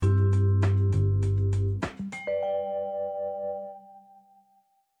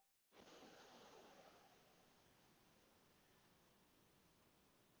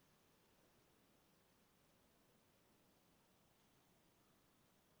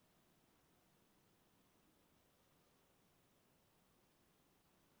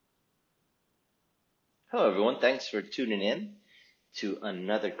Hello, everyone. Thanks for tuning in to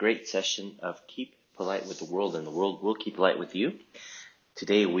another great session of Keep Polite with the World, and the world will keep polite with you.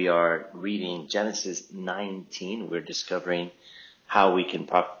 Today we are reading Genesis 19. We're discovering how we can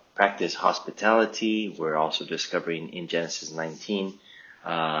practice hospitality. We're also discovering in Genesis 19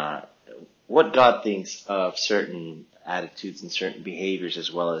 what God thinks of certain attitudes and certain behaviors,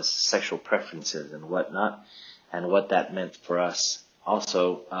 as well as sexual preferences and whatnot, and what that meant for us.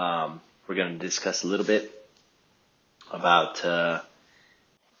 Also, we're going to discuss a little bit about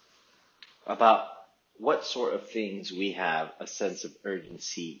what sort of things we have a sense of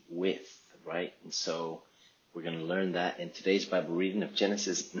urgency with, right? And so we're going to learn that in today's Bible reading of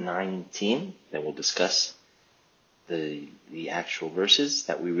Genesis 19. Then we'll discuss the actual verses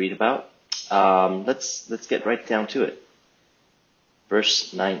that we read about. Let's get right down to it.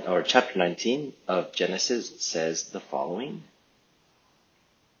 Verse 9 or chapter 19 of Genesis says the following.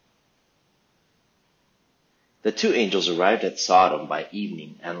 The two angels arrived at Sodom by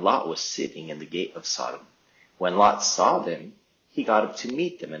evening, and Lot was sitting in the gate of Sodom. When Lot saw them, he got up to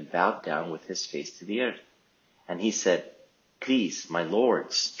meet them and bowed down with his face to the earth. And he said, "Please, my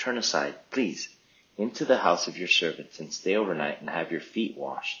lords, turn aside, please, into the house of your servants and stay overnight and have your feet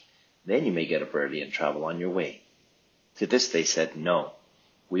washed. Then you may get up early and travel on your way." To this they said, "No,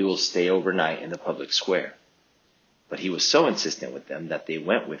 we will stay overnight in the public square." But he was so insistent with them that they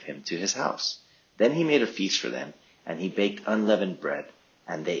went with him to his house. Then he made a feast for them, and he baked unleavened bread,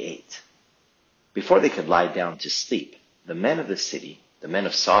 and they ate. Before they could lie down to sleep, the men of the city, the men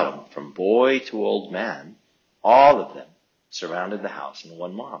of Sodom, from boy to old man, all of them surrounded the house in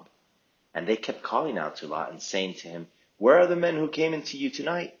one mob. And they kept calling out to Lot and saying to him, "Where are the men who came into you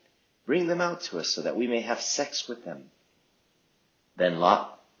tonight? Bring them out to us so that we may have sex with them." Then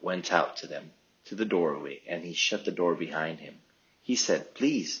Lot went out to them, to the doorway, and he shut the door behind him. He said,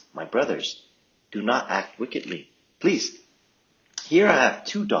 "Please, my brothers, do not act wickedly. Please, here I have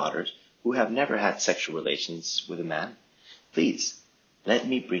 2 daughters who have never had sexual relations with a man. Please, let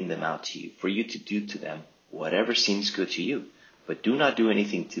me bring them out to you, for you to do to them whatever seems good to you. But do not do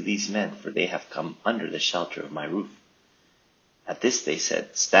anything to these men, for they have come under the shelter of my roof." At this they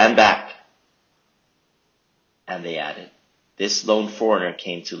said, "Stand back." And they added, "This lone foreigner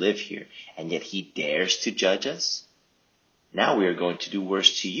came to live here, and yet he dares to judge us? Now we are going to do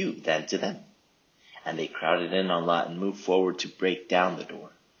worse to you than to them." And they crowded in on Lot and moved forward to break down the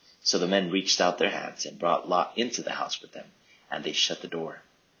door. So the men reached out their hands and brought Lot into the house with them, and they shut the door.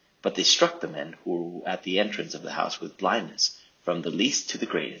 But they struck the men who were at the entrance of the house with blindness, from the least to the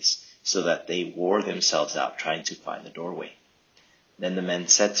greatest, so that they wore themselves out trying to find the doorway. Then the men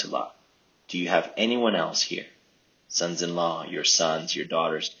said to Lot, "Do you have anyone else here? Sons-in-law, your sons, your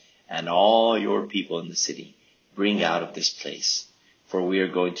daughters, and all your people in the city, bring out of this place. For we are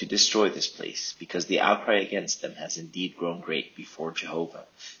going to destroy this place, because the outcry against them has indeed grown great before Jehovah,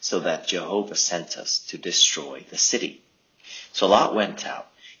 so that Jehovah sent us to destroy the city." So Lot went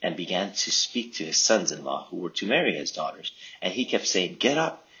out and began to speak to his sons-in-law who were to marry his daughters, and he kept saying, "Get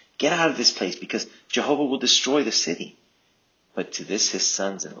up, get out of this place, because Jehovah will destroy the city." But to this his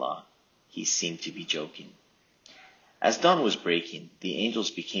sons-in-law, he seemed to be joking. As dawn was breaking, the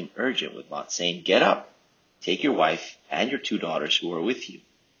angels became urgent with Lot, saying, "Get up. Take your wife and your 2 daughters who are with you,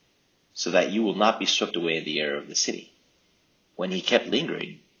 so that you will not be swept away in the air of the city." When he kept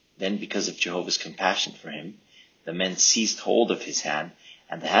lingering, then because of Jehovah's compassion for him, the men seized hold of his hand,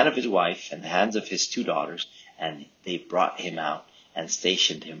 and the hand of his wife, and the hands of his 2 daughters, and they brought him out, and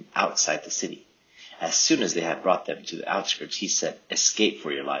stationed him outside the city. As soon as they had brought them to the outskirts, he said, "Escape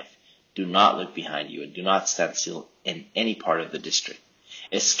for your life. Do not look behind you, and do not stand still in any part of the district.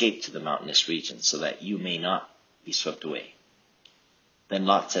 Escape to the mountainous region, so that you may not be swept away." Then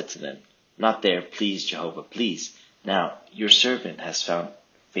Lot said to them, "Not there, please, Jehovah, please. Now your servant has found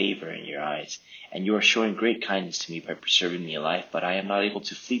favor in your eyes, and you are showing great kindness to me by preserving me alive, but I am not able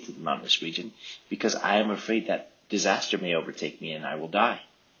to flee to the mountainous region, because I am afraid that disaster may overtake me and I will die.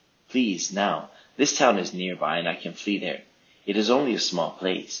 Please, now, this town is nearby and I can flee there. It is only a small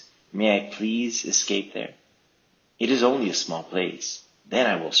place. May I please escape there? It is only a small place. Then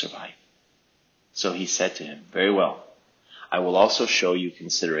I will survive." So he said to him, "Very well. I will also show you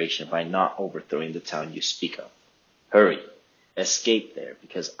consideration by not overthrowing the town you speak of. Hurry, escape there,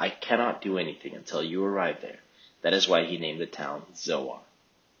 because I cannot do anything until you arrive there." That is why he named the town Zoar.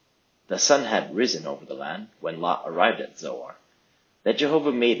 The sun had risen over the land when Lot arrived at Zoar. That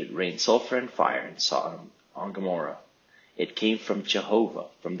Jehovah made it rain sulfur and fire in Sodom and Gomorrah. It came from Jehovah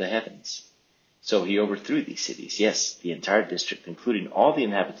from the heavens. So he overthrew these cities, yes, the entire district, including all the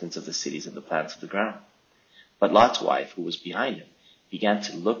inhabitants of the cities and the plants of the ground. But Lot's wife, who was behind him, began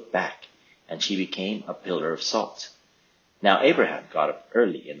to look back, and she became a pillar of salt. Now Abraham got up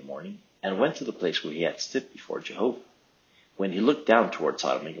early in the morning and went to the place where he had stood before Jehovah. When he looked down toward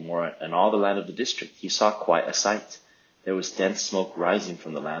Sodom and Gomorrah and all the land of the district, he saw quite a sight. There was dense smoke rising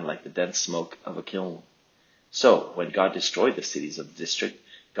from the land like the dense smoke of a kiln. So, when God destroyed the cities of the district,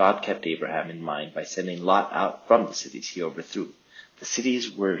 God kept Abraham in mind by sending Lot out from the cities he overthrew, the cities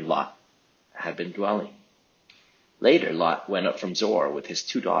where Lot had been dwelling. Later, Lot went up from Zoar with his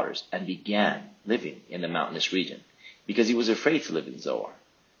 2 daughters and began living in the mountainous region, because he was afraid to live in Zoar.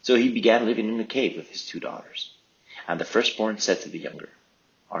 So he began living in a cave with his 2 daughters. And the firstborn said to the younger,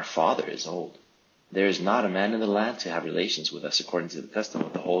 "Our father is old. There is not a man in the land to have relations with us according to the custom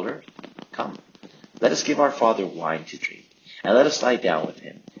of the whole earth. Come, let us give our father wine to drink, and let us lie down with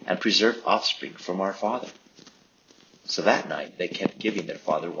him, and preserve offspring from our father." So that night they kept giving their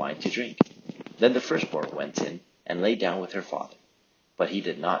father wine to drink. Then the firstborn went in and lay down with her father. But he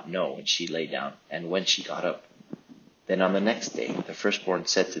did not know when she lay down and when she got up. Then on the next day the firstborn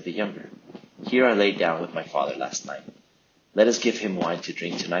said to the younger, "Here I lay down with my father last night. Let us give him wine to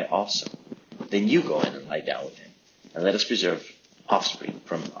drink tonight also. Then you go in and lie down with him, and let us preserve offspring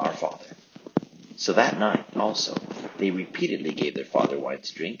from our father." So that night also they repeatedly gave their father wine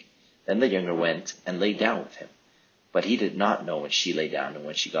to drink. Then the younger went and lay down with him. But he did not know when she lay down and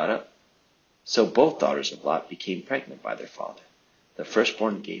when she got up. So both daughters of Lot became pregnant by their father. The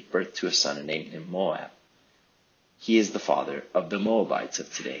firstborn gave birth to a son and named him Moab. He is the father of the Moabites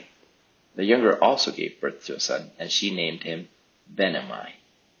of today. The younger also gave birth to a son, and she named him Ben-ammi.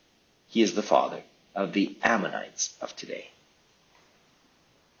 He is the father of the Ammonites of today.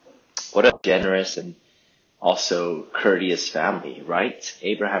 What a generous and also courteous family, right?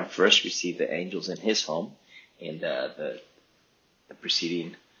 Abraham first received the angels in his home in the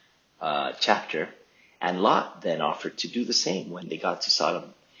preceding chapter, and Lot then offered to do the same when they got to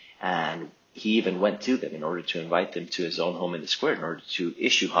Sodom. And he even went to them in order to invite them to his own home in the square in order to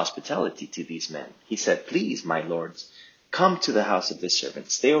issue hospitality to these men. He said, "Please, my lords, come to the house of this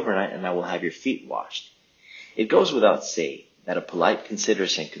servant, stay overnight, and I will have your feet washed." It goes without saying that a polite,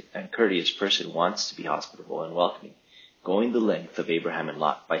 considerate, and courteous person wants to be hospitable and welcoming, going the length of Abraham and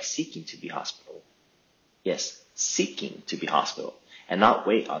Lot by seeking to be hospitable. Yes, seeking to be hospitable, and not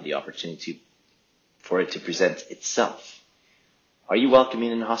wait on the opportunity for it to present itself. Are you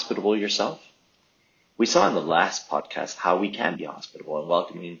welcoming and hospitable yourself? We saw in the last podcast how we can be hospitable and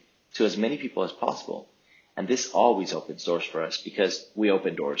welcoming to as many people as possible. And this always opens doors for us because we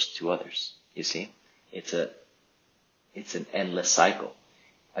open doors to others. You see, it's an endless cycle.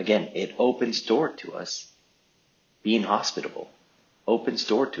 Again, it opens door to us. Being hospitable opens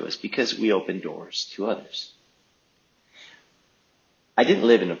door to us because we open doors to others. I didn't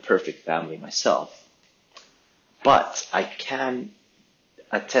live in a perfect family myself, but I can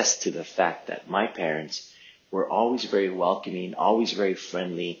attest to the fact that my parents were always very welcoming, always very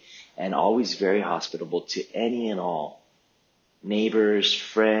friendly, and always very hospitable to any and all neighbors,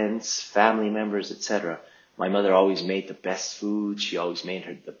 friends, family members, etc. My mother always made the best food. She always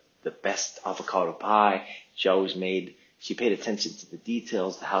made the best avocado pie. She paid attention to the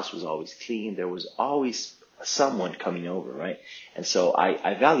details. The house was always clean. There was always someone coming over, right? And so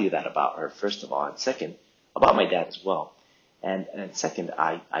I value that about her, first of all, and second, about my dad as well. And second,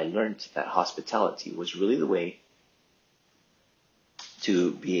 I learned that hospitality was really the way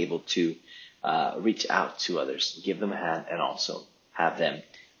to be able to reach out to others, give them a hand, and also have them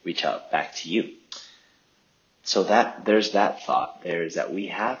reach out back to you. So there's that thought. There's that we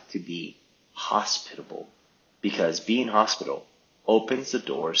have to be hospitable, because being hospitable opens the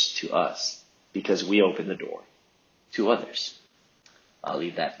doors to us, because we open the door to others. I'll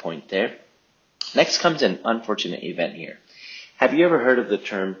leave that point there. Next comes an unfortunate event here. Have you ever heard of the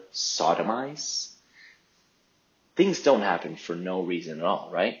term sodomize? Things don't happen for no reason at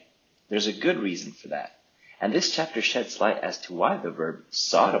all, right? There's a good reason for that. And this chapter sheds light as to why the verb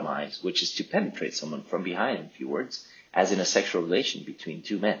sodomize, which is to penetrate someone from behind in few words, as in a sexual relation between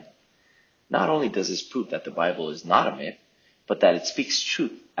two men. Not only does this prove that the Bible is not a myth, but that it speaks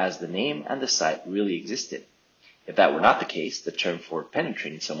truth, as the name and the site really existed. If that were not the case, the term for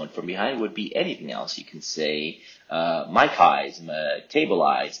penetrating someone from behind would be anything else. You can say mic eyes, table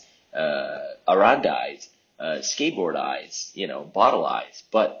eyes, around eyes, skateboard eyes, bottle eyes.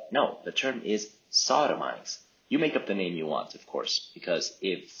 But no, the term is sodomize. You make up the name you want, of course, because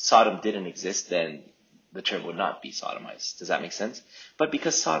if Sodom didn't exist, then the term would not be sodomized. Does that make sense? But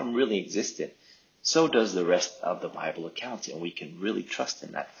because Sodom really existed, so does the rest of the Bible account, and we can really trust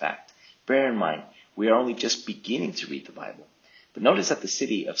in that fact. Bear in mind, we are only just beginning to read the Bible. But notice that the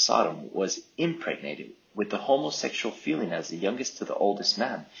city of Sodom was impregnated with the homosexual feeling as the youngest to the oldest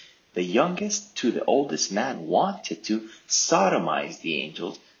man. The youngest to the oldest man wanted to sodomize the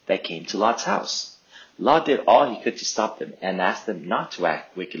angels that came to Lot's house. Lot did all he could to stop them and asked them not to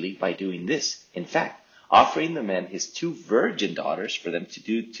act wickedly by doing this. In fact, offering the men his 2 virgin daughters for them to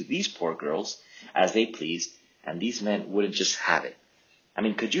do to these poor girls as they pleased, and these men wouldn't just have it. I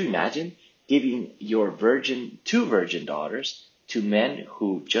mean, could you imagine giving your 2 virgin daughters to men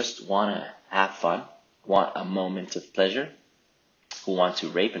who just want to have fun, want a moment of pleasure, who want to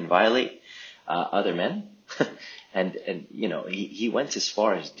rape and violate other men? and he went as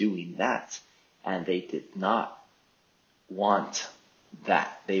far as doing that, and they did not want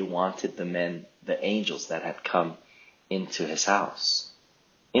that. They wanted the angels that had come into his house.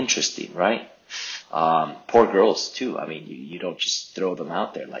 Interesting, right? Poor girls too. I mean, you don't just throw them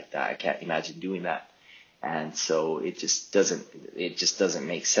out there like that. I can't imagine doing that. And so it just doesn't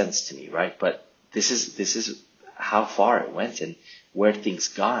make sense to me, right? But this is how far it went and where things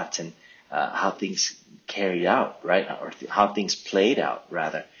got, and how things carried out, right? Or how things played out,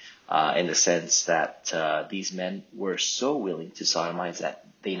 rather, in the sense that these men were so willing to sodomize that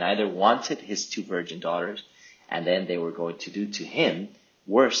they neither wanted his 2 virgin daughters, and then they were going to do to him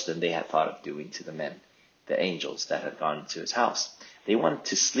worse than they had thought of doing to the men, the angels that had gone into his house. They wanted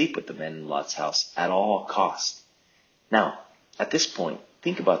to sleep with the men in Lot's house at all cost. Now, at this point,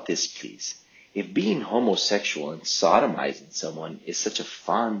 think about this, please. If being homosexual and sodomizing someone is such a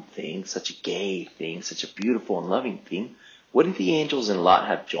fun thing, such a gay thing, such a beautiful and loving thing, wouldn't the angels and Lot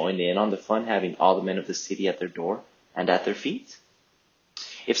have joined in on the fun, having all the men of the city at their door and at their feet?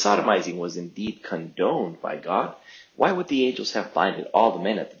 If sodomizing was indeed condoned by God, why would the angels have blinded all the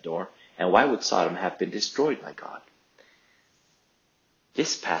men at the door, and why would Sodom have been destroyed by God?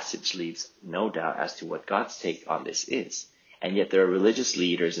 This passage leaves no doubt as to what God's take on this is, and yet there are religious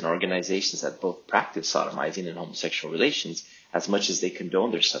leaders and organizations that both practice sodomizing and homosexual relations as much as they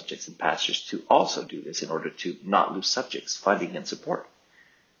condone their subjects and pastors to also do this in order to not lose subjects, funding, and support.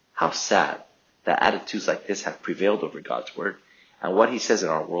 How sad that attitudes like this have prevailed over God's word and what he says in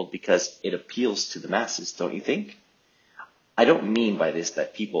our world, because it appeals to the masses, don't you think? I don't mean by this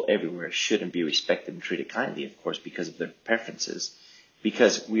that people everywhere shouldn't be respected and treated kindly, of course, because of their preferences,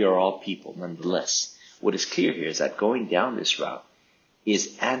 because we are all people nonetheless. What is clear here is that going down this route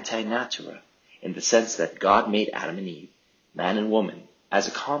is anti-natura, in the sense that God made Adam and Eve, man and woman, as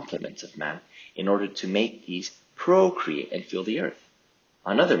a complement of man, in order to make these procreate and fill the earth.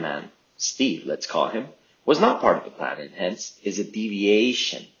 Another man, Steve, let's call him, was not part of the plan, and hence is a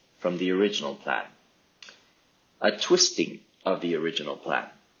deviation from the original plan, a twisting of the original plan.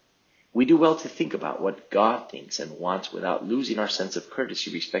 We do well to think about what God thinks and wants without losing our sense of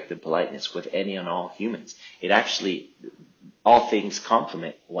courtesy, respect, and politeness with any and all humans. It actually, all things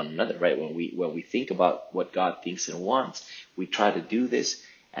complement one another, right? When we think about what God thinks and wants, we try to do this,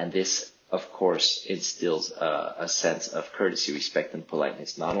 and this, of course, instills a sense of courtesy, respect, and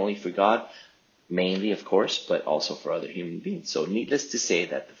politeness, not only for God, mainly, of course, but also for other human beings. So needless to say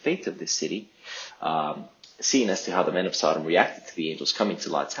that the fate of this city, seen as to how the men of Sodom reacted to the angels coming to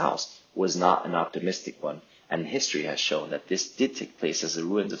Lot's house, was not an optimistic one, and history has shown that this did take place as the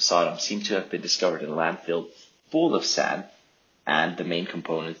ruins of Sodom seem to have been discovered in a landfill full of sand, and the main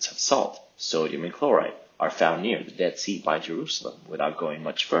components of salt, sodium and chloride, are found near the Dead Sea by Jerusalem, without going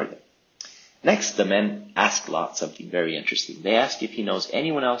much further. Next, the men ask Lot something very interesting. They ask if he knows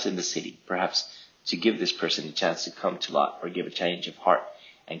anyone else in the city, perhaps to give this person a chance to come to Lot or give a change of heart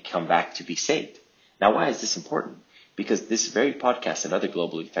and come back to be saved. Now, why is this important? Because this very podcast and other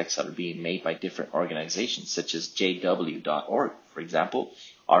global effects that are being made by different organizations, such as JW.org, for example,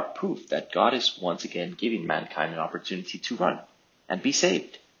 are proof that God is once again giving mankind an opportunity to run and be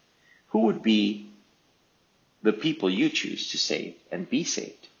saved. Who would be the people you choose to save and be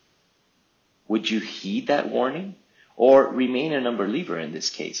saved? Would you heed that warning, or remain an unbeliever in this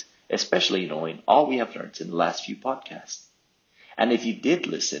case, especially knowing all we have learned in the last few podcasts? And if you did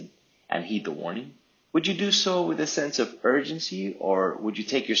listen and heed the warning, would you do so with a sense of urgency, or would you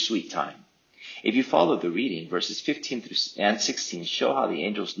take your sweet time? If you follow the reading, verses 15 and 16 show how the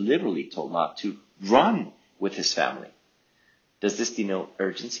angels literally told Lot to run with his family. Does this denote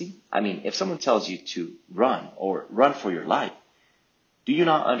urgency? I mean, if someone tells you to run or run for your life, do you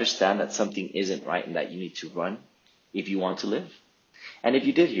not understand that something isn't right and that you need to run if you want to live? And if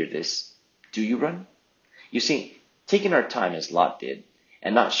you did hear this, do you run? You see, taking our time as Lot did,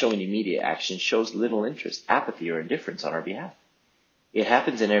 and not showing immediate action shows little interest, apathy, or indifference on our behalf. It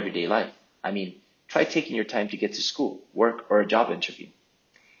happens in everyday life. I mean, try taking your time to get to school, work, or a job interview.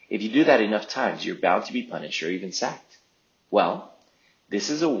 If you do that enough times, you're bound to be punished or even sacked. Well,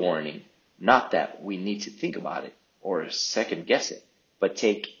 this is a warning, not that we need to think about it or second guess it, but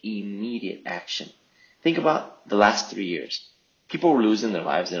take immediate action. Think about the last 3 years. People were losing their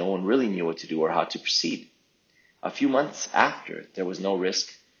lives and no one really knew what to do or how to proceed. A few months after, there was no risk.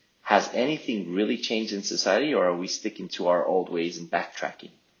 Has anything really changed in society, or are we sticking to our old ways and backtracking?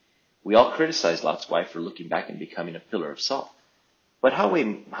 We all criticize Lot's wife for looking back and becoming a pillar of salt. But how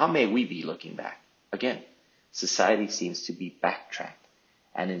may we be looking back? Again, society seems to be backtracked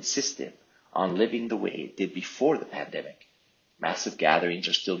and insistent on living the way it did before the pandemic. Massive gatherings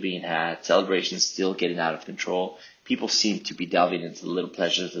are still being had, celebrations still getting out of control. People seem to be delving into the little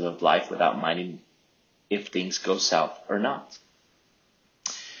pleasures of life without minding if things go south or not.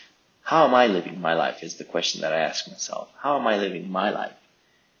 How am I living my life is the question that I ask myself. How am I living my life?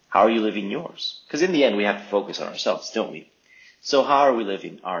 How are you living yours? Because in the end, we have to focus on ourselves, don't we? So how are we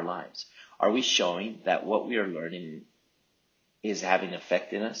living our lives? Are we showing that what we are learning is having an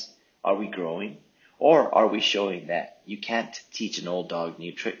effect in us? Are we growing? Or are we showing that you can't teach an old dog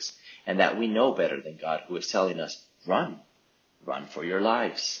new tricks and that we know better than God, who is telling us, run for your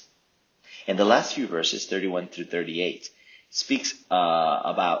lives? In the last few verses, 31 through 38, speaks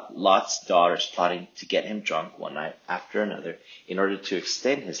about Lot's daughters plotting to get him drunk one night after another in order to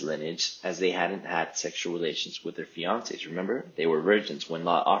extend his lineage, as they hadn't had sexual relations with their fiancés. Remember, they were virgins when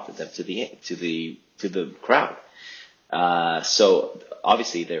Lot offered them to the crowd. So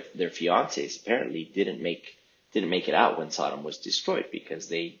obviously their fiancés apparently didn't make it out when Sodom was destroyed because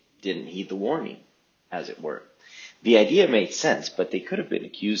they didn't heed the warning, as it were. The idea made sense, but they could have been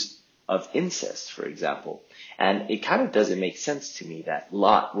accused of incest, for example. And it kind of doesn't make sense to me that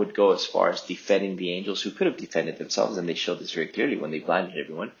Lot would go as far as defending the angels, who could have defended themselves, and they showed this very clearly when they blinded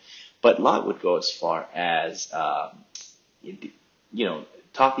everyone. But Lot would go as far as,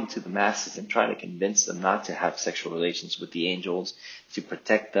 talking to the masses and trying to convince them not to have sexual relations with the angels, to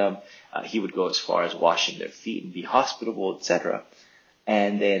protect them. He would go as far as washing their feet and be hospitable, etc.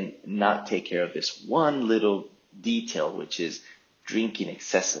 And then not take care of this one little detail, which is drinking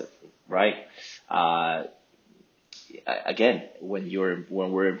excessive, right? Again, when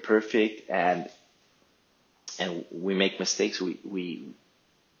we're imperfect and we make mistakes,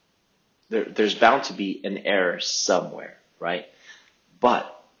 there's bound to be an error somewhere, right? But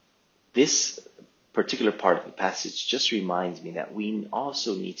this particular part of the passage just reminds me that we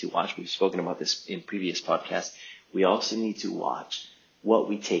also need to watch. We've spoken about this in previous podcasts. We also need to watch what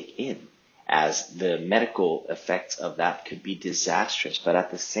we take in, as the medical effects of that could be disastrous. But at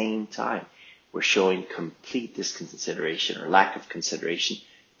the same time, we're showing complete disconsideration or lack of consideration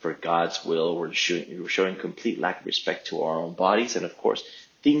for God's will. We're showing complete lack of respect to our own bodies. And of course,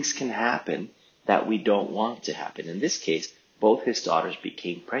 things can happen that we don't want to happen. In this case, both his daughters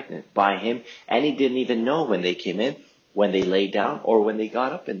became pregnant by him, and he didn't even know when they came in, when they laid down, or when they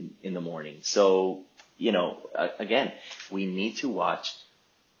got up in the morning. So, again, we need to watch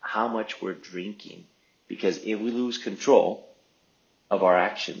how much we're drinking, because if we lose control of our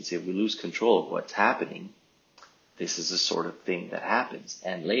actions, if we lose control of what's happening, this is the sort of thing that happens,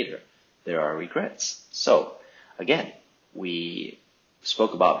 and later there are regrets. So, again, we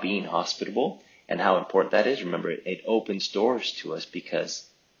spoke about being hospitable and how important that is. Remember, it opens doors to us because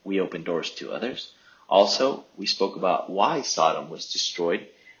we open doors to others. Also, we spoke about why Sodom was destroyed,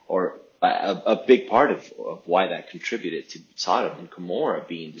 or a big part of why that contributed to Sodom and Gomorrah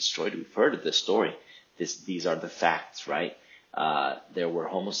being destroyed. We've heard of the story. These are the facts, right? There were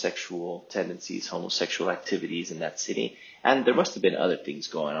homosexual tendencies, homosexual activities in that city, and there must have been other things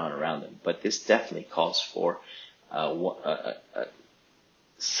going on around them. But this definitely calls for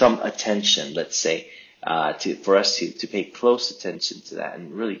some attention, let's say, for us to pay close attention to that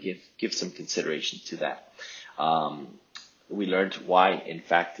and really give some consideration to that. We learned why, in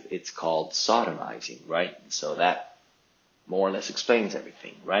fact, it's called sodomizing, right? So that more or less explains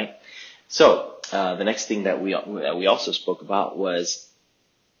everything, right? So the next thing that we also spoke about was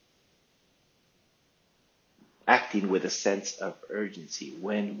acting with a sense of urgency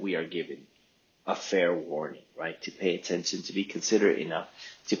when we are given a fair warning, right? To pay attention, to be considerate enough,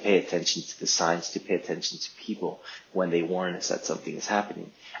 to pay attention to the signs, to pay attention to people when they warn us that something is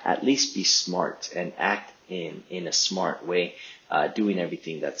happening. At least be smart and act in a smart way, doing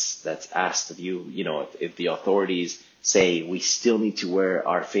everything that's asked of you. If the authorities say we still need to wear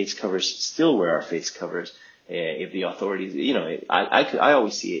our face covers, still wear our face covers. If the authorities, I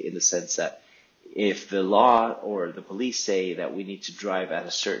always see it in the sense that if the law or the police say that we need to drive at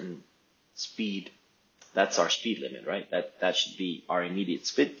a certain speed, that's our speed limit, right? That should be our immediate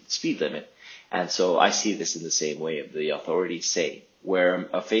speed limit. And so I see this in the same way. If the authorities say wear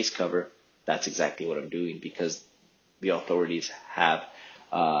a face cover, that's exactly what I'm doing, because the authorities have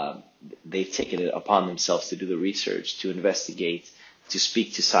they've taken it upon themselves to do the research, to investigate, to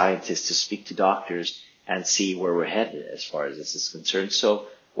speak to scientists, to speak to doctors, and see where we're headed as far as this is concerned. So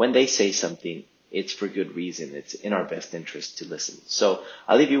when they say something, it's for good reason. It's in our best interest to listen. So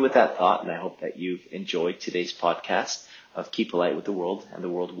I'll leave you with that thought, and I hope that you've enjoyed today's podcast of Keep Polite with the World, and the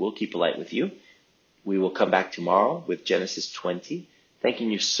world will keep polite with you. We will come back tomorrow with Genesis 20.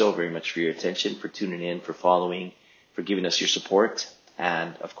 Thanking you so very much for your attention, for tuning in, for following, for giving us your support.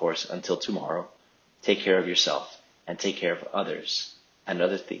 And, of course, until tomorrow, take care of yourself and take care of others and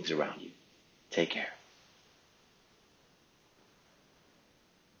other things around you. Take care.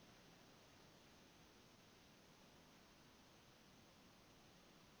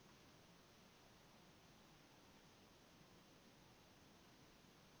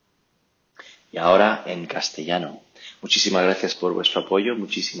 Y ahora en castellano. Muchísimas gracias por vuestro apoyo,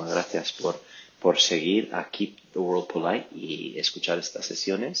 muchísimas gracias por seguir a Keep the World Polite y escuchar estas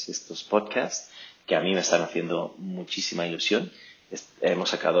sesiones, estos podcasts, que a mí me están haciendo muchísima ilusión. Hemos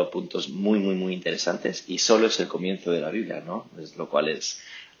sacado puntos muy, muy, muy interesantes y solo es el comienzo de la Biblia, ¿no? Lo cual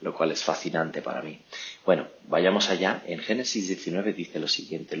es fascinante para mí. Bueno, vayamos allá. En Génesis 19 dice lo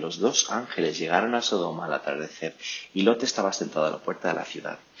siguiente: los dos ángeles llegaron a Sodoma al atardecer y Lot estaba sentado a la puerta de la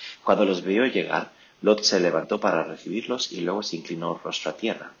ciudad. Cuando los vio llegar, Lot se levantó para recibirlos y luego se inclinó rostro a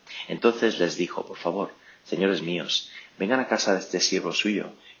tierra. Entonces les dijo: por favor, señores míos, vengan a casa de este siervo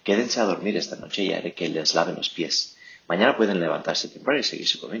suyo, quédense a dormir esta noche y haré que les laven los pies. Mañana pueden levantarse temprano y seguir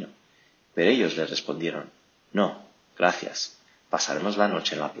su camino. Pero ellos le respondieron: no, gracias, pasaremos la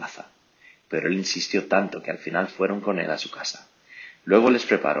noche en la plaza. Pero él insistió tanto que al final fueron con él a su casa. Luego les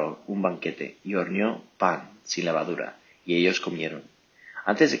preparó un banquete y horneó pan sin levadura, y ellos comieron.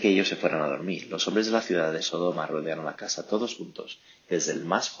 Antes de que ellos se fueran a dormir, los hombres de la ciudad de Sodoma rodearon la casa todos juntos, desde el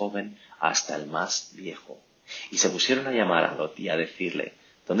más joven hasta el más viejo. Y se pusieron a llamar a Lot y a decirle: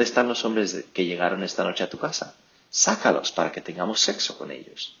 ¿dónde están los hombres que llegaron esta noche a tu casa? Sácalos para que tengamos sexo con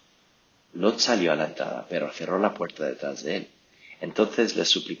ellos. Lot salió a la entrada, pero cerró la puerta detrás de él. Entonces les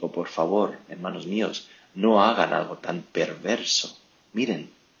suplicó: por favor, hermanos míos, no hagan algo tan perverso.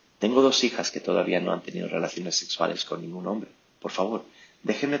 Miren, tengo 2 hijas que todavía no han tenido relaciones sexuales con ningún hombre. Por favor,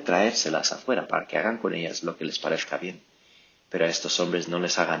 déjenme traérselas afuera para que hagan con ellas lo que les parezca bien. Pero a estos hombres no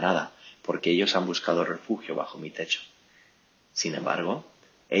les haga nada, porque ellos han buscado refugio bajo mi techo. Sin embargo,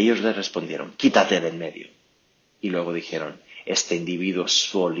 ellos le respondieron: quítate de en medio. Y luego dijeron: este individuo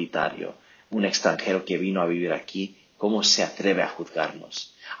solitario, un extranjero que vino a vivir aquí, ¿cómo se atreve a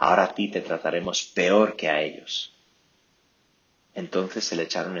juzgarnos? Ahora a ti te trataremos peor que a ellos. Entonces se le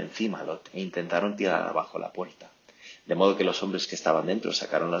echaron encima a Lot e intentaron tirar abajo la puerta. De modo que los hombres que estaban dentro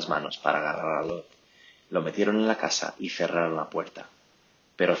sacaron las manos para agarrar a Lot. Lo metieron en la casa y cerraron la puerta.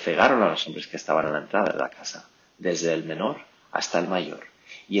 Pero cegaron a los hombres que estaban en la entrada de la casa, desde el menor hasta el mayor,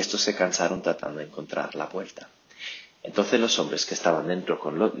 y estos se cansaron tratando de encontrar la puerta. Entonces los hombres que estaban dentro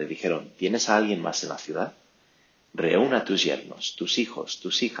con Lot le dijeron: ¿tienes a alguien más en la ciudad? Reúna a tus yernos, tus hijos,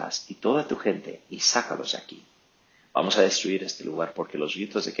 tus hijas y toda tu gente y sácalos de aquí. Vamos a destruir este lugar porque los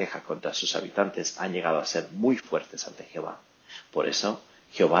gritos de queja contra sus habitantes han llegado a ser muy fuertes ante Jehová. Por eso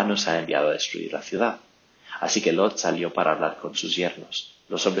Jehová nos ha enviado a destruir la ciudad. Así que Lot salió para hablar con sus yernos,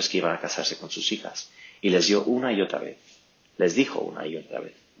 los hombres que iban a casarse con sus hijas, y les dijo una y otra vez: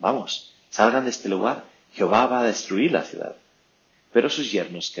 vamos, salgan de este lugar, Jehová va a destruir la ciudad. Pero sus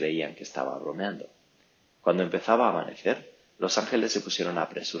yernos creían que estaba bromeando. Cuando empezaba a amanecer, los ángeles se pusieron a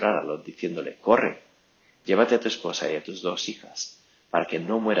apresurar a Lot diciéndole: corre, llévate a tu esposa y a tus 2 hijas, para que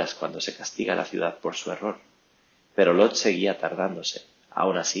no mueras cuando se castiga la ciudad por su error. Pero Lot seguía tardándose.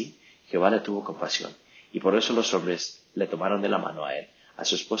 Aún así, Jehová le tuvo compasión, y por eso los hombres le tomaron de la mano a él, a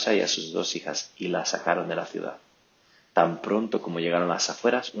su esposa y a sus 2 hijas, y la sacaron de la ciudad. Tan pronto como llegaron a las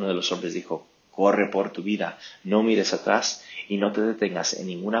afueras, uno de los hombres dijo: corre por tu vida, no mires atrás y no te detengas en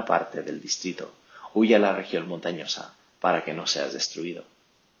ninguna parte del distrito. Huye a la región montañosa, para que no seas destruido.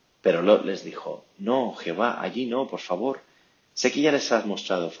 Pero Lot les dijo: no, Jehová, allí no, por favor. Sé que ya les has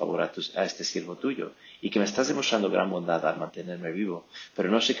mostrado favor a este siervo tuyo, y que me estás demostrando gran bondad al mantenerme vivo,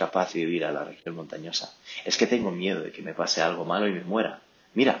 pero no soy capaz de ir a la región montañosa. Es que tengo miedo de que me pase algo malo y me muera.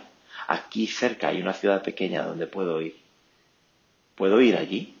 Mira, aquí cerca hay una ciudad pequeña donde puedo ir. ¿Puedo ir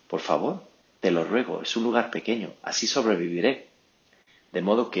allí, por favor? Te lo ruego, es un lugar pequeño, así sobreviviré. De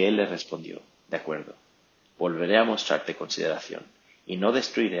modo que él le respondió: de acuerdo, volveré a mostrarte consideración, y no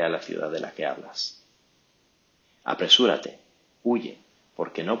destruiré a la ciudad de la que hablas. Apresúrate, huye,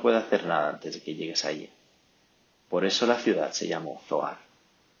 porque no puedo hacer nada antes de que llegues allí. Por eso la ciudad se llamó Zoar.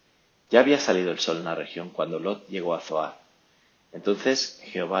 Ya había salido el sol en la región cuando Lot llegó a Zoar. Entonces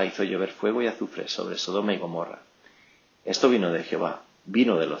Jehová hizo llover fuego y azufre sobre Sodoma y Gomorra. Esto vino de Jehová,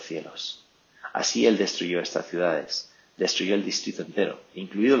 vino de los cielos. Así él destruyó estas ciudades, destruyó el distrito entero,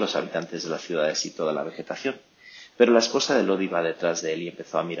 incluidos los habitantes de las ciudades y toda la vegetación. Pero la esposa de Lot iba detrás de él y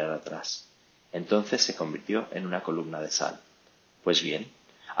empezó a mirar atrás. Entonces se convirtió en una columna de sal. Pues bien,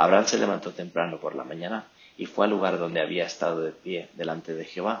 Abraham se levantó temprano por la mañana y fue al lugar donde había estado de pie delante de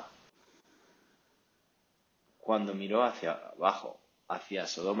Jehová. Cuando miró hacia abajo, hacia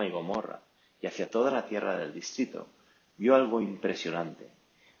Sodoma y Gomorra y hacia toda la tierra del distrito, vio algo impresionante.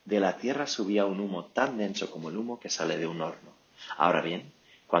 De la tierra subía un humo tan denso como el humo que sale de un horno. Ahora bien,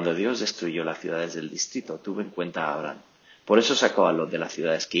 cuando Dios destruyó las ciudades del distrito, tuvo en cuenta a Abraham. Por eso sacó a Lot de las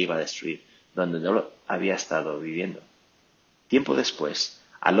ciudades que iba a destruir, donde Lot había estado viviendo. Tiempo después,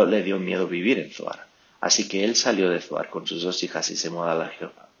 a Lot le dio miedo vivir en Zoar, así que él salió de Zoar con sus 2 hijas y se mudó a la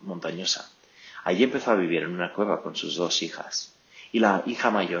montañosa. Allí empezó a vivir en una cueva con sus 2 hijas. Y la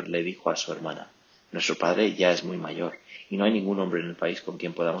hija mayor le dijo a su hermana: nuestro padre ya es muy mayor, y no hay ningún hombre en el país con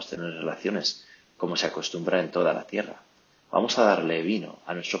quien podamos tener relaciones, como se acostumbra en toda la tierra. Vamos a darle vino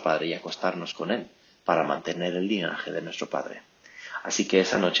a nuestro padre y acostarnos con él, para mantener el linaje de nuestro padre. Así que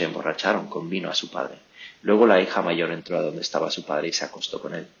esa noche emborracharon con vino a su padre. Luego la hija mayor entró a donde estaba su padre y se acostó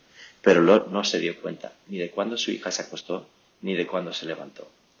con él. Pero Lot no se dio cuenta, ni de cuándo su hija se acostó, ni de cuándo se levantó.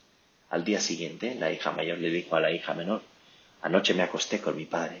 Al día siguiente, la hija mayor le dijo a la hija menor: anoche me acosté con mi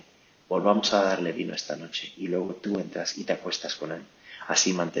padre. Volvamos a darle vino esta noche, y luego tú entras y te acuestas con él.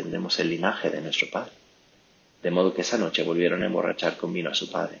 Así mantendremos el linaje de nuestro padre. De modo que esa noche volvieron a emborrachar con vino a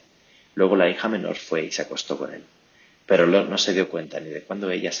su padre. Luego la hija menor fue y se acostó con él. Pero Lot no se dio cuenta ni de cuándo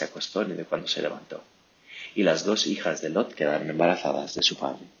ella se acostó ni de cuándo se levantó. Y las 2 hijas de Lot quedaron embarazadas de su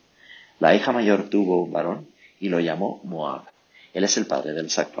padre. La hija mayor tuvo un varón y lo llamó Moab. Él es el padre de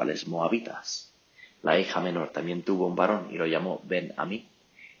los actuales moabitas. La hija menor también tuvo un varón y lo llamó Ben-Amí.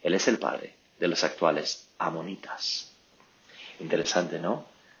 Él es el padre de los actuales amonitas. Interesante, ¿no?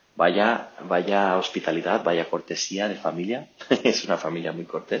 Vaya hospitalidad, vaya cortesía de familia. Es una familia muy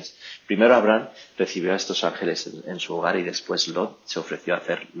cortés. Primero Abraham recibió a estos ángeles en su hogar y después Lot se ofreció a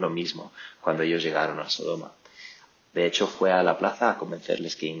hacer lo mismo cuando ellos llegaron a Sodoma. De hecho, fue a la plaza a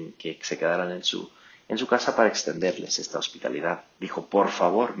convencerles que se quedaran en su casa para extenderles esta hospitalidad. Dijo: por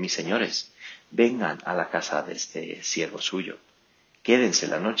favor, mis señores, vengan a la casa de este siervo suyo. Quédense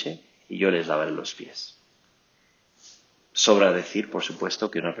la noche y yo les lavaré los pies. Sobra decir, por supuesto,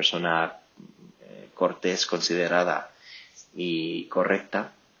 que una persona cortés, considerada y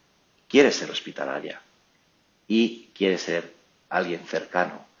correcta quiere ser hospitalaria y quiere ser alguien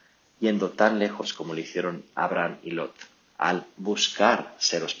cercano, yendo tan lejos como lo hicieron Abraham y Lot, al buscar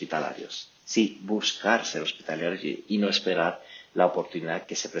ser hospitalarios. Sí, buscar ser hospitalarios y no esperar la oportunidad,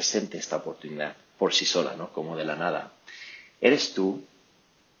 que se presente esta oportunidad por sí sola, ¿no? Como de la nada. ¿Eres tú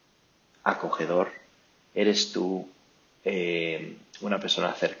acogedor? ¿Eres tú una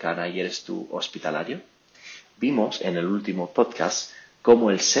persona cercana y eres tú hospitalario? Vimos en el último podcast cómo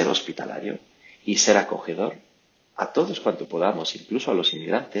el ser hospitalario y ser acogedor a todos cuanto podamos, incluso a los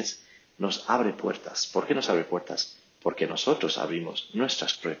inmigrantes, nos abre puertas. ¿Por qué nos abre puertas? Porque nosotros abrimos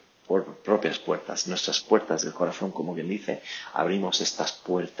nuestras propias puertas, nuestras puertas del corazón, como bien dice. Abrimos estas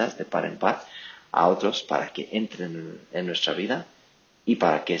puertas de par en par a otros para que entren en nuestra vida y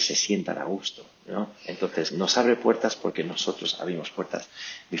para que se sientan a gusto, ¿no? Entonces, nos abre puertas porque nosotros abrimos puertas.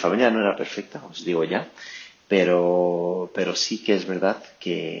 Mi familia no era perfecta, os digo ya, pero sí que es verdad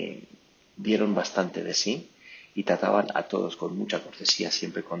que dieron bastante de sí y trataban a todos con mucha cortesía,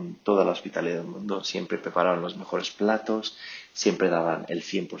 siempre con toda la hospitalidad del mundo, siempre preparaban los mejores platos, siempre daban el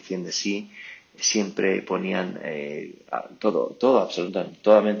 100% de sí, siempre ponían todo absolutamente,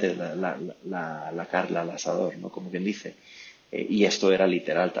 totalmente la carne al asador, ¿no? Como quien dice. Y esto era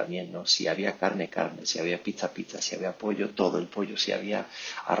literal también, ¿no? Si había carne, carne, si había pizza, pizza, si había pollo, todo el pollo, si había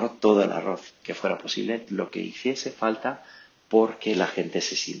arroz, todo el arroz que fuera posible, lo que hiciese falta, porque la gente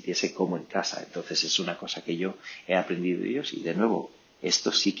se sintiese como en casa. Entonces es una cosa que yo he aprendido de ellos y, de nuevo,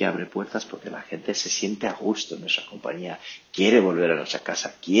 esto sí que abre puertas porque la gente se siente a gusto en nuestra compañía, quiere volver a nuestra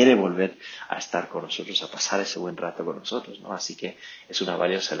casa, quiere volver a estar con nosotros, a pasar ese buen rato con nosotros, ¿no? Así que es una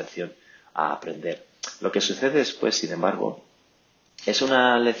valiosa lección a aprender. Lo que sucede después, sin embargo, es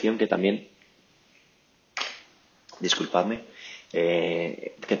una lección que también, disculpadme,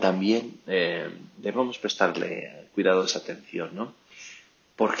 que también debemos prestarle cuidadosa atención, ¿no?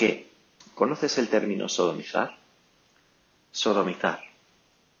 ¿Por qué? ¿Conoces el término sodomizar? Sodomizar.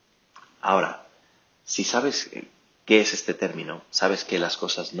 Ahora, si sabes qué es este término, sabes que las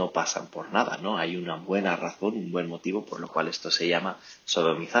cosas no pasan por nada, ¿no? Hay una buena razón, un buen motivo por lo cual esto se llama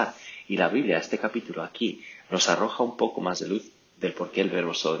sodomizar. Y la Biblia, este capítulo aquí, nos arroja un poco más de luz del por qué el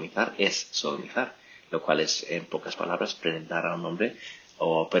verbo sodomizar es sodomizar, lo cual es, en pocas palabras, penetrar a un hombre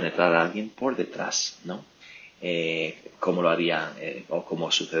o penetrar a alguien por detrás, ¿no? como lo haría o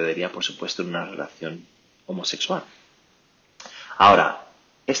como sucedería, por supuesto, en una relación homosexual. Ahora,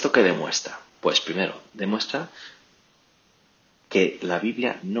 ¿esto qué demuestra? Pues primero, demuestra que la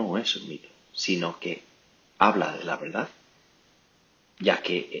Biblia no es un mito, sino que habla de la verdad, ya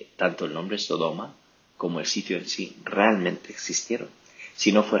que tanto el nombre Sodoma como el sitio en sí realmente existieron.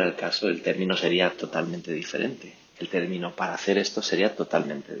 Si no fuera el caso, el término sería totalmente diferente. El término para hacer esto sería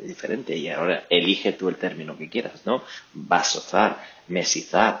totalmente diferente. Y ahora elige tú el término que quieras, ¿no? Vasozar,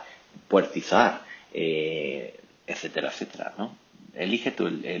 mesizar, puertizar, etcétera, etcétera, ¿no? Elige tú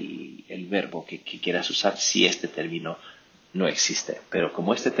el verbo que quieras usar si este término no existe. Pero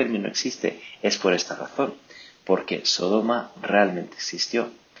como este término existe, es por esta razón. Porque Sodoma realmente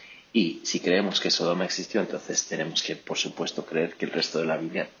existió. Y si creemos que Sodoma existió, entonces tenemos que, por supuesto, creer que el resto de la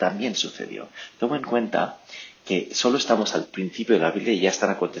Biblia también sucedió. Toma en cuenta que solo estamos al principio de la Biblia y ya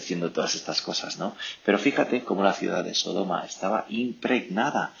están aconteciendo todas estas cosas, ¿no? Pero fíjate cómo la ciudad de Sodoma estaba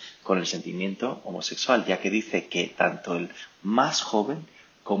impregnada con el sentimiento homosexual, ya que dice que tanto el más joven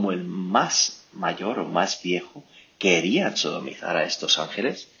como el más mayor o más viejo querían sodomizar a estos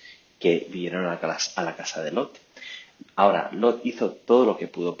ángeles que vinieron a la casa de Lot. Ahora, Lot hizo todo lo que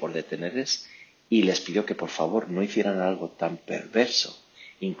pudo por detenerles y les pidió que por favor no hicieran algo tan perverso.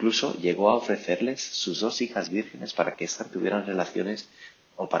 Incluso llegó a ofrecerles sus 2 hijas vírgenes para que éstas tuvieran relaciones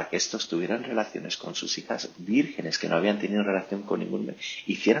o para que estos tuvieran relaciones con sus hijas vírgenes que no habían tenido relación con ningún,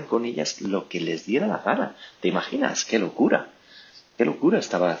 hicieran con ellas lo que les diera la gana. ¿Te imaginas? ¡Qué locura! ¡Qué locura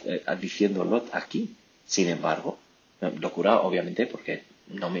estaba diciendo Lot aquí! Sin embargo, locura obviamente porque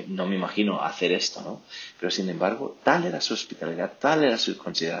no me imagino hacer esto, ¿no? Pero sin embargo, tal era su hospitalidad, tal era su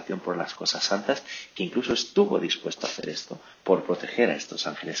consideración por las cosas santas, que incluso estuvo dispuesto a hacer esto por proteger a estos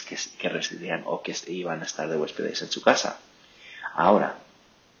ángeles que residían o que iban a estar de huéspedes en su casa. Ahora,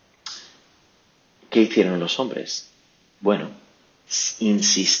 ¿qué hicieron los hombres? Bueno,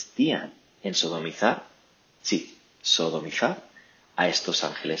 insistían en sodomizar, sí, sodomizar a estos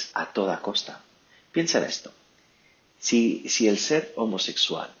ángeles a toda costa. Piensa en esto. Si el ser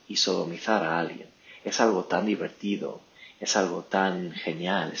homosexual y sodomizar a alguien es algo tan divertido, es algo tan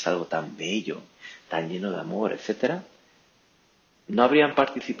genial, es algo tan bello, tan lleno de amor, etcétera, ¿no habrían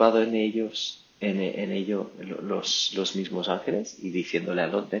participado en ello los mismos ángeles y diciéndole a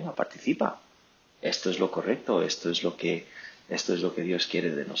Lot, venga, participa? Esto es lo correcto, esto es lo que Dios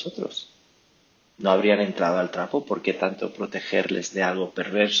quiere de nosotros. No habrían entrado al trapo. ¿Por qué tanto protegerles de algo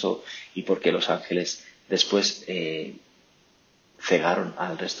perverso y por qué los ángeles después cegaron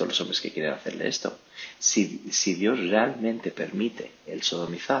al resto de los hombres que quieren hacerle esto? Si Dios realmente permite el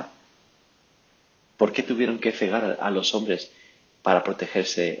sodomizar, ¿por qué tuvieron que cegar a los hombres para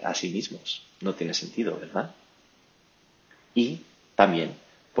protegerse a sí mismos? No tiene sentido, ¿verdad? Y también,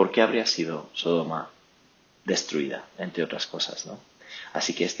 ¿por qué habría sido Sodoma destruida, entre otras cosas, ¿no?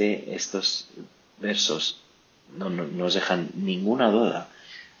 Así que estos versos no nos dejan ninguna duda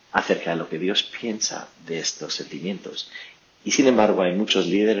acerca de lo que Dios piensa de estos sentimientos. Y sin embargo, hay muchos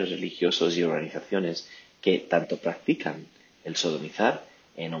líderes religiosos y organizaciones que tanto practican el sodomizar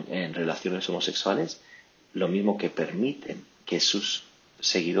en relaciones homosexuales, lo mismo que permiten que sus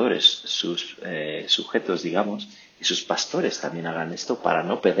seguidores, sus sujetos, digamos, y sus pastores también hagan esto para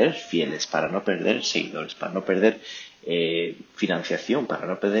no perder fieles, para no perder seguidores, para no perder financiación, para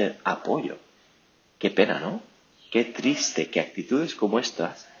no perder apoyo. Qué pena, ¿no? Qué triste que actitudes como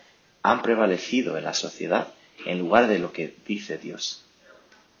estas han prevalecido en la sociedad en lugar de lo que dice Dios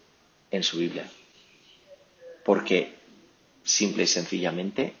en su Biblia. Porque simple y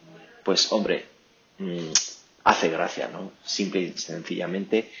sencillamente, pues hombre, hace gracia, ¿no? Simple y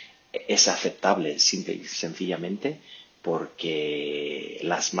sencillamente es aceptable, simple y sencillamente porque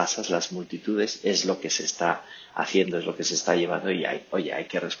las masas, las multitudes es lo que se está haciendo, es lo que se está llevando y hay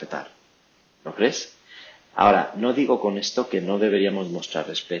que respetar. ¿No crees? Ahora, no digo con esto que no deberíamos mostrar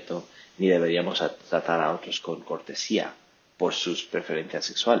respeto ni deberíamos tratar a otros con cortesía por sus preferencias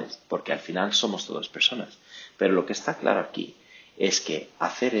sexuales, porque al final somos todas personas. Pero lo que está claro aquí es que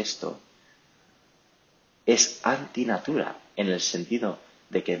hacer esto es antinatura en el sentido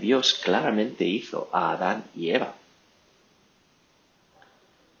de que Dios claramente hizo a Adán y Eva.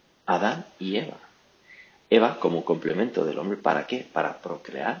 Adán y Eva. Eva como complemento del hombre, ¿para qué? Para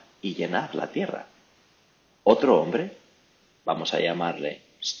procrear y llenar la tierra. Otro hombre, vamos a llamarle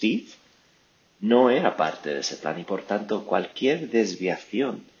Steve, no era parte de ese plan y por tanto cualquier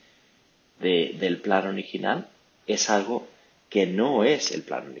desviación del plan original es algo que no es el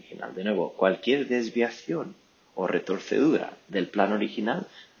plan original. De nuevo, cualquier desviación o retorcedura del plan original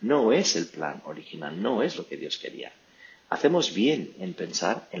no es el plan original, no es lo que Dios quería. Hacemos bien en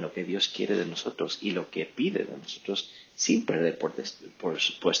pensar en lo que Dios quiere de nosotros y lo que pide de nosotros, sin perder, por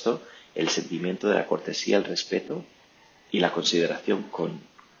supuesto, el sentimiento de la cortesía, el respeto y la consideración con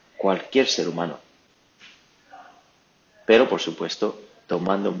cualquier ser humano. Pero, por supuesto,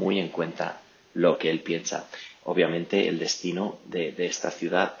 tomando muy en cuenta lo que él piensa. Obviamente, el destino de esta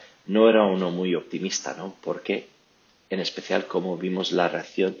ciudad no era uno muy optimista, ¿no? Porque, en especial, como vimos la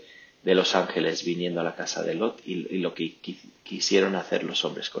reacción de los ángeles viniendo a la casa de Lot y lo que quisieron hacer los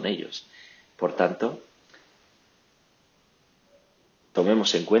hombres con ellos. Por tanto,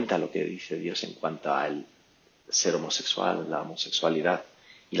 tomemos en cuenta lo que dice Dios en cuanto al ser homosexual, la homosexualidad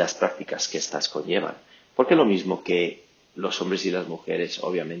y las prácticas que éstas conllevan. Porque lo mismo que los hombres y las mujeres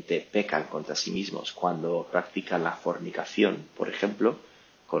obviamente pecan contra sí mismos cuando practican la fornicación, por ejemplo,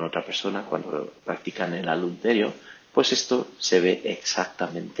 con otra persona, cuando practican el adulterio, pues esto se ve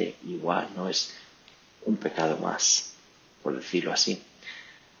exactamente igual, no es un pecado más, por decirlo así.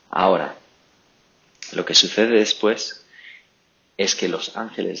 Ahora, lo que sucede después es que los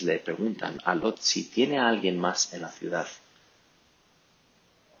ángeles le preguntan a Lot si tiene a alguien más en la ciudad.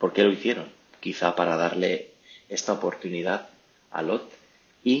 ¿Por qué lo hicieron? Quizá para darle esta oportunidad a Lot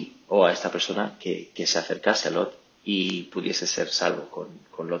o a esta persona que se acercase a Lot y pudiese ser salvo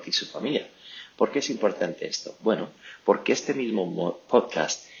con Lot y su familia. ¿Por qué es importante esto? Bueno, porque este mismo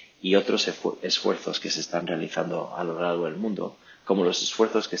podcast y otros esfuerzos que se están realizando a lo largo del mundo, como los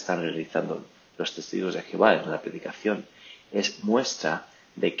esfuerzos que están realizando los testigos de Jehová en la predicación, es muestra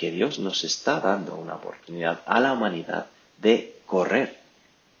de que Dios nos está dando una oportunidad a la humanidad de correr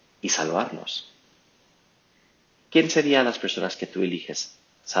y salvarnos. ¿Quién serían las personas que tú eliges,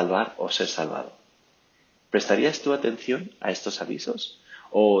 salvar o ser salvado? ¿Prestarías tu atención a estos avisos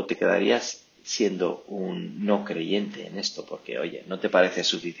o te quedarías siendo un no creyente en esto? Porque, oye, no te parece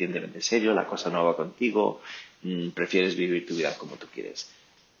suficientemente serio, la cosa no va contigo, prefieres vivir tu vida como tú quieres.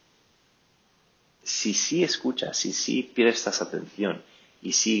 Si sí escuchas, si sí prestas atención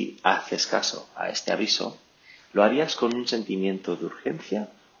y si haces caso a este aviso, ¿lo harías con un sentimiento de urgencia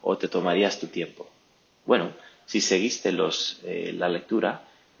o te tomarías tu tiempo? Bueno, si seguiste la lectura,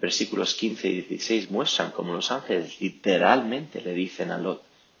 versículos 15 y 16 muestran cómo los ángeles literalmente le dicen a Lot,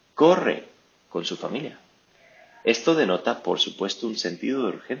 corre con su familia. Esto denota, por supuesto, un sentido de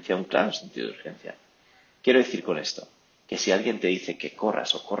urgencia, un claro sentido de urgencia. Quiero decir con esto, que si alguien te dice que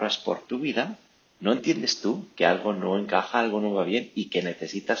corras o corras por tu vida, ¿no entiendes tú que algo no encaja, algo no va bien y que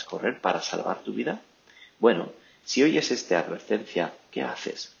necesitas correr para salvar tu vida? Bueno, si oyes esta advertencia, ¿qué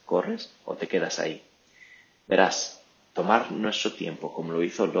haces? ¿Corres o te quedas ahí? Verás, tomar nuestro tiempo, como lo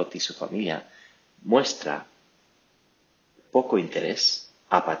hizo Lot y su familia, muestra poco interés,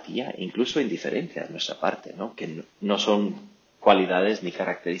 apatía, incluso indiferencia de nuestra parte, ¿no? Que no son cualidades ni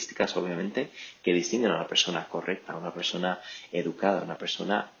características, obviamente, que distinguen a una persona correcta, a una persona educada, a una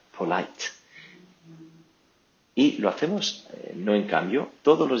persona polite. Y lo hacemos, no en cambio,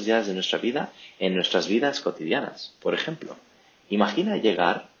 todos los días de nuestra vida, en nuestras vidas cotidianas. Por ejemplo, imagina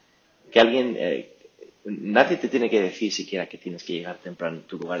llegar, que alguien, nadie te tiene que decir siquiera que tienes que llegar temprano a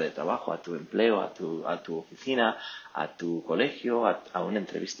tu lugar de trabajo, a tu empleo, a tu oficina, a tu colegio, a una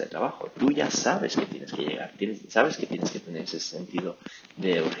entrevista de trabajo. Tú ya sabes que tienes que llegar, sabes que tienes que tener ese sentido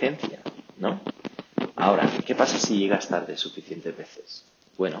de urgencia, ¿no? Ahora, ¿qué pasa si llegas tarde suficientes veces?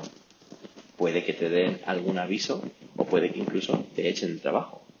 Bueno, puede que te den algún aviso o puede que incluso te echen el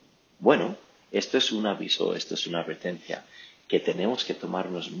trabajo. Bueno, esto es un aviso, esto es una advertencia que tenemos que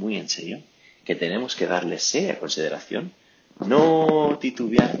tomarnos muy en serio, que tenemos que darle seria consideración, no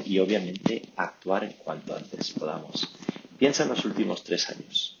titubear y obviamente actuar en cuanto antes podamos. Piensa en los últimos 3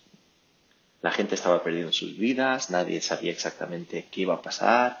 años. La gente estaba perdiendo sus vidas, nadie sabía exactamente qué iba a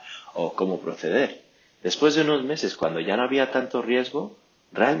pasar o cómo proceder. Después de unos meses, cuando ya no había tanto riesgo,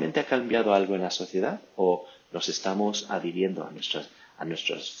 ¿realmente ha cambiado algo en la sociedad o nos estamos adhiriendo a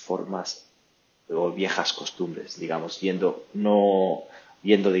nuestras formas o viejas costumbres, digamos, yendo,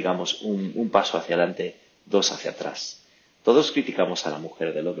 digamos, un paso hacia adelante, 2 hacia atrás? Todos criticamos a la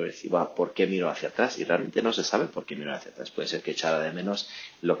mujer del otro y decimos, ¿por qué miró hacia atrás? Y realmente no se sabe por qué miró hacia atrás. Puede ser que echara de menos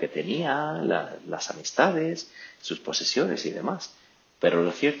lo que tenía, las amistades, sus posesiones y demás. Pero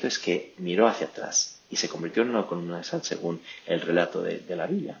lo cierto es que miró hacia atrás y se convirtió en una columna de sal, según el relato de la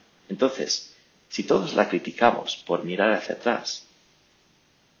Biblia. Entonces, si todos la criticamos por mirar hacia atrás,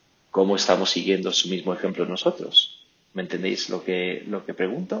 ¿cómo estamos siguiendo su mismo ejemplo nosotros? ¿Me entendéis lo que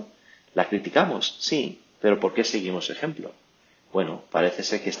pregunto? ¿La criticamos? Sí, pero ¿por qué seguimos su ejemplo? Bueno, parece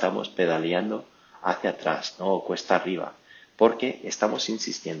ser que estamos pedaleando hacia atrás, ¿no? O cuesta arriba, porque estamos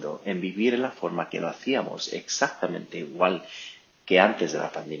insistiendo en vivir en la forma que lo hacíamos exactamente igual que antes de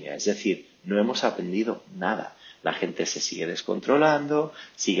la pandemia. Es decir, no hemos aprendido nada. La gente se sigue descontrolando,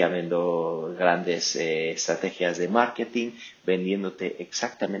 sigue habiendo grandes estrategias de marketing, vendiéndote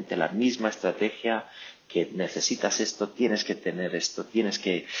exactamente la misma estrategia, que necesitas esto, tienes que tener esto, tienes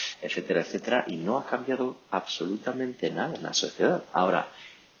que, etcétera, etcétera, y no ha cambiado absolutamente nada en la sociedad. Ahora,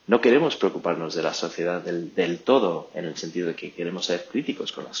 no queremos preocuparnos de la sociedad del todo, en el sentido de que queremos ser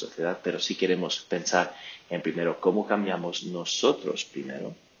críticos con la sociedad, pero sí queremos pensar en primero cómo cambiamos nosotros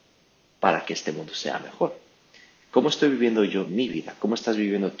primero para que este mundo sea mejor. ¿Cómo estoy viviendo yo mi vida? ¿Cómo estás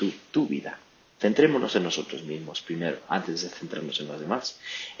viviendo tú tu vida? Centrémonos en nosotros mismos primero, antes de centrarnos en los demás.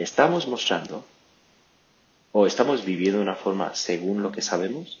 ¿Estamos mostrando o estamos viviendo de una forma según lo que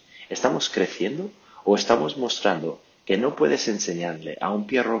sabemos? ¿Estamos creciendo o estamos mostrando que no puedes enseñarle a un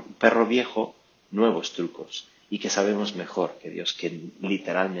perro viejo nuevos trucos y que sabemos mejor que Dios, que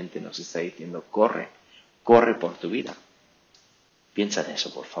literalmente nos está diciendo, corre, corre por tu vida? Piensa en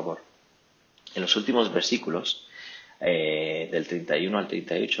eso, por favor. En los últimos versículos, del 31 al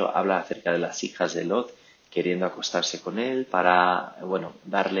 38, habla acerca de las hijas de Lot queriendo acostarse con él para, bueno,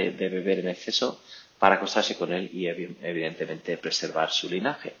 darle de beber en exceso para acostarse con él y evidentemente preservar su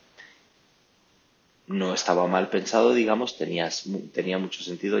linaje. No estaba mal pensado, digamos, tenía mucho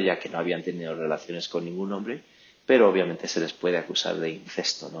sentido ya que no habían tenido relaciones con ningún hombre, pero obviamente se les puede acusar de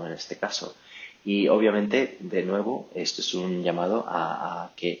incesto, ¿no? En este caso. Y obviamente, de nuevo, esto es un llamado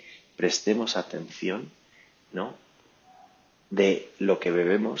a que prestemos atención, ¿no? De lo que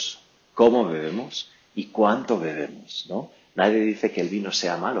bebemos, cómo bebemos y cuánto bebemos, ¿no? Nadie dice que el vino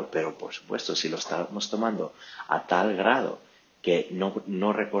sea malo, pero por supuesto, si lo estamos tomando a tal grado que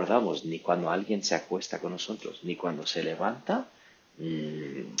no recordamos ni cuando alguien se acuesta con nosotros, ni cuando se levanta,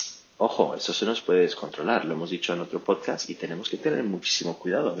 ojo, eso se nos puede descontrolar. Lo hemos dicho en otro podcast y tenemos que tener muchísimo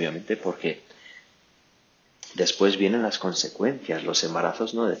cuidado, obviamente, porque después vienen las consecuencias, los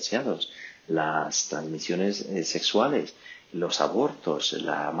embarazos no deseados, las transmisiones sexuales, los abortos,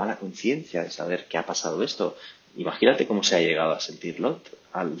 la mala conciencia de saber que ha pasado esto. Imagínate cómo se ha llegado a sentir Lot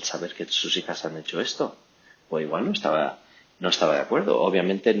al saber que sus hijas han hecho esto. O igual no estaba de acuerdo.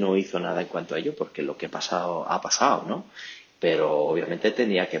 Obviamente no hizo nada en cuanto a ello porque lo que ha pasado, ¿no? Pero obviamente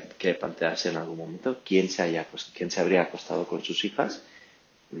tenía que plantearse en algún momento quién se habría acostado con sus hijas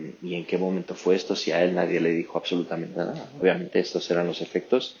y en qué momento fue esto, si a él nadie le dijo absolutamente nada. Obviamente estos eran los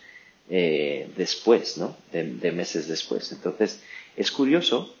efectos después, ¿no? De meses después. Entonces, es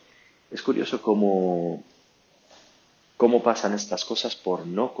curioso cómo pasan estas cosas por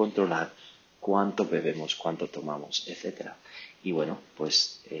no controlar cuánto bebemos, cuánto tomamos, etcétera. Y bueno,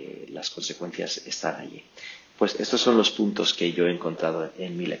 pues las consecuencias están allí. Pues estos son los puntos que yo he encontrado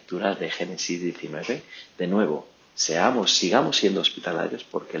en mi lectura de Génesis 19. De nuevo, sigamos siendo hospitalarios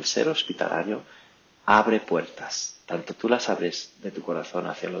porque el ser hospitalario abre puertas. Tanto tú las abres de tu corazón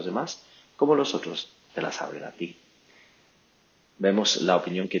hacia los demás como los otros te las abren a ti. Vemos la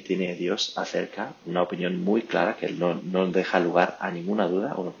opinión que tiene Dios acerca, una opinión muy clara que no deja lugar a ninguna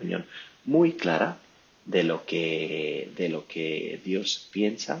duda, una opinión muy clara de lo que Dios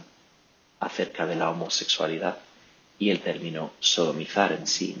piensa acerca de la homosexualidad y el término sodomizar en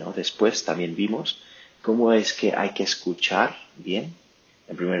sí, ¿no? Después también vimos cómo es que hay que escuchar bien,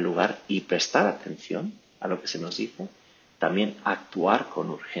 en primer lugar, y prestar atención a lo que se nos dice. También actuar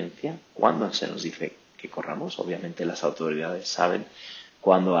con urgencia cuando se nos dice que corramos. Obviamente las autoridades saben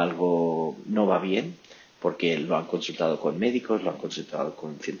cuando algo no va bien, porque lo han consultado con médicos, lo han consultado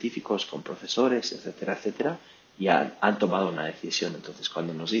con científicos, con profesores, etcétera, etcétera, y han tomado una decisión. Entonces,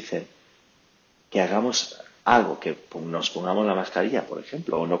 cuando nos dicen que hagamos algo, que nos pongamos la mascarilla, por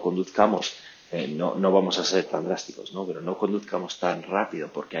ejemplo, o no conduzcamos, no vamos a ser tan drásticos, ¿no? Pero no conduzcamos tan rápido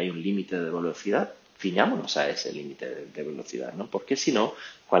porque hay un límite de velocidad, ciñámonos a ese límite de velocidad, ¿no? Porque si no,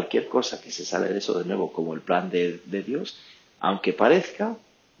 cualquier cosa que se sale de eso, de nuevo, como el plan de Dios, aunque parezca,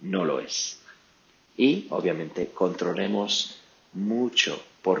 no lo es. Y, obviamente, controlemos mucho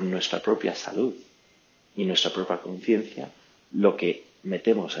por nuestra propia salud y nuestra propia conciencia lo que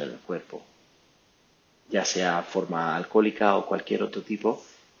metemos en el cuerpo, ya sea forma alcohólica o cualquier otro tipo.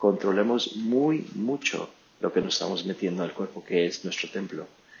 Controlemos mucho lo que nos estamos metiendo al cuerpo, que es nuestro templo.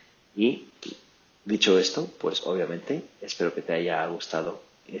 Y dicho esto, pues obviamente espero que te haya gustado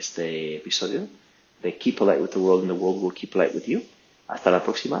este episodio de Keep Polite with the World and the World Will Keep Polite with You. Hasta la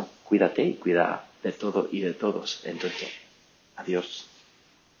próxima, cuídate y cuida de todo y de todos en tu entorno. Adiós.